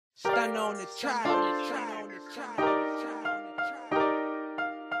Stunna on the track.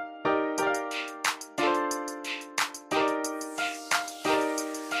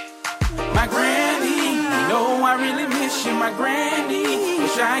 My granny, you know I really miss you, my granny.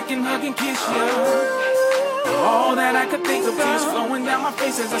 Wish I can hug and kiss you. All that I could think of, tears flowing down my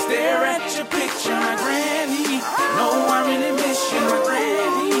face as I stare at your picture, my granny. No, I really miss you, my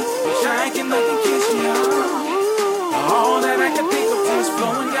granny. Wish I can hug and kiss you. All that I could think of, tears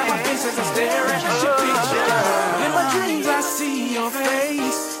flowing down my face as I stare at your picture. In my dreams I see your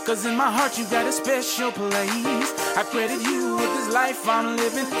face, 'cause in my heart you got a special place. I credit you with this life I'm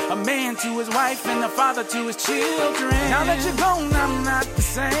living, a man to his wife and a father to his children. Now that you're gone, I'm not the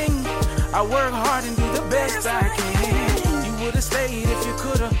same. I work hard and do the best I can. You would've stayed if you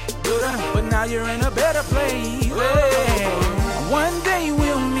coulda, but now you're in a better place. One day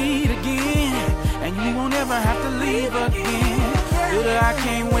we'll meet again, and you won't ever have to leave again. I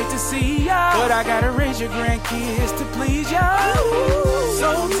can't wait to see ya, but I gotta raise your grandkids to please ya.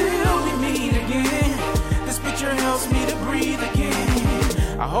 So till we meet again, this picture helps me to breathe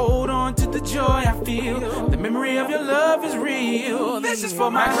again. I hold on to the joy I feel, the memory of your love is real. This is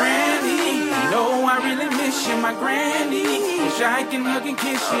for my granny, you know I really miss you, my granny. Wish I can hug and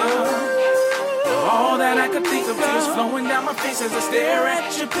kiss you. All that I could think of, tears flowing down my face as I stare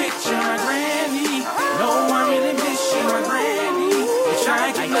at your picture, my granny. No, I really miss you, my granny. Wish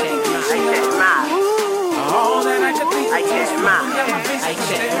I can hug and kiss you. All that I could think of, tears flowing down my face as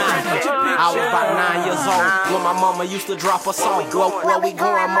I stare at your picture. I was about 9 years old when my mama used to drop us off. Where we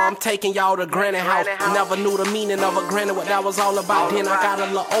going, mom? Taking y'all to granny house. Never knew the meaning of a granny, what that was all about. Then I got a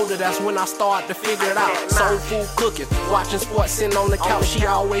little older, that's when I started to figure it out. Soul food cooking, watching sports, sitting on the couch. She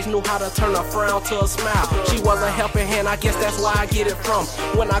always knew how to turn a frown to a smile. She was a helping hand, I guess that's why I get it from.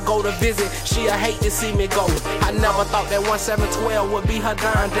 When I go to visit, she'll hate to see me go. I never thought that 1712 would be her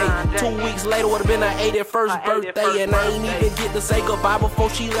dying day. 2 weeks later would have been her 81st birthday, and I ain't even get to say goodbye before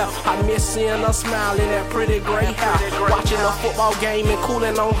she left. I miss seeing her smile in that pretty gray hair, watching a football game and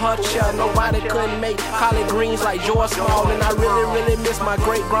cooling on her chair. Nobody couldn't make collard greens like Joyce, and I really miss my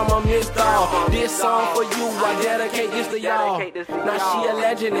great grandma, Miss Dog. This song for you, I dedicate this to y'all. Now she a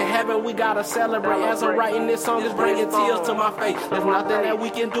legend in heaven, we gotta celebrate. As I'm writing this song, it's bringing tears to my face. There's nothing that we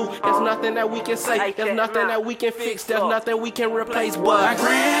can do, there's nothing that we can say, there's nothing that we can fix, there's nothing we can replace. But my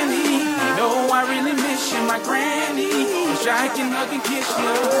granny, you know I really miss you, my granny. Wish I can hug and kiss you.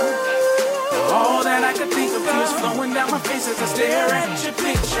 All that I could think of, tears flowing down my face as I stare at your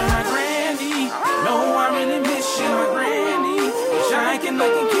picture, my granny. No, I really miss you, my granny. Wish I can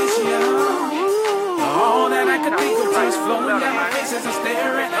hug and kiss you. All that I could think of, tears flowing down my face as I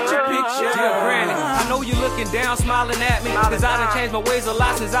stare at your picture. Dear granny, I know you're looking down, smiling at me, 'cause I done changed my ways a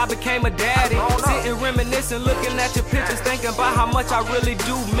lot since I became a daddy. Sitting reminiscing, looking at your pictures, thinking about how much I really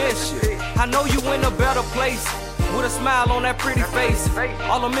do miss you. I know you in a better place, with a smile on that pretty face.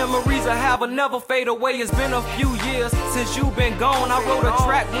 All the memories I have will never fade away. It's been a few years since you've been gone. I wrote a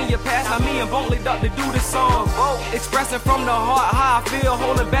track when you passed. Now me and Bontley Duck to do this song, expressing from the heart how I feel,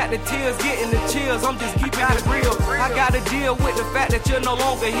 holding back the tears, getting the chills. I'm just keeping it real. I gotta deal with the fact that you're no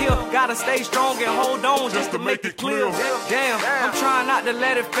longer here. Gotta stay strong and hold on just to make it clear. Damn, I'm trying not to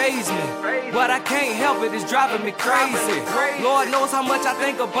let it faze me, but I can't help it, it's driving me crazy. Lord knows how much I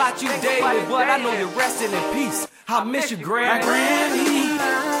think about you daily, but I know you're resting in peace. I miss you, Granny. My granny,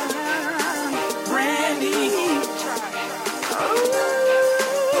 granny.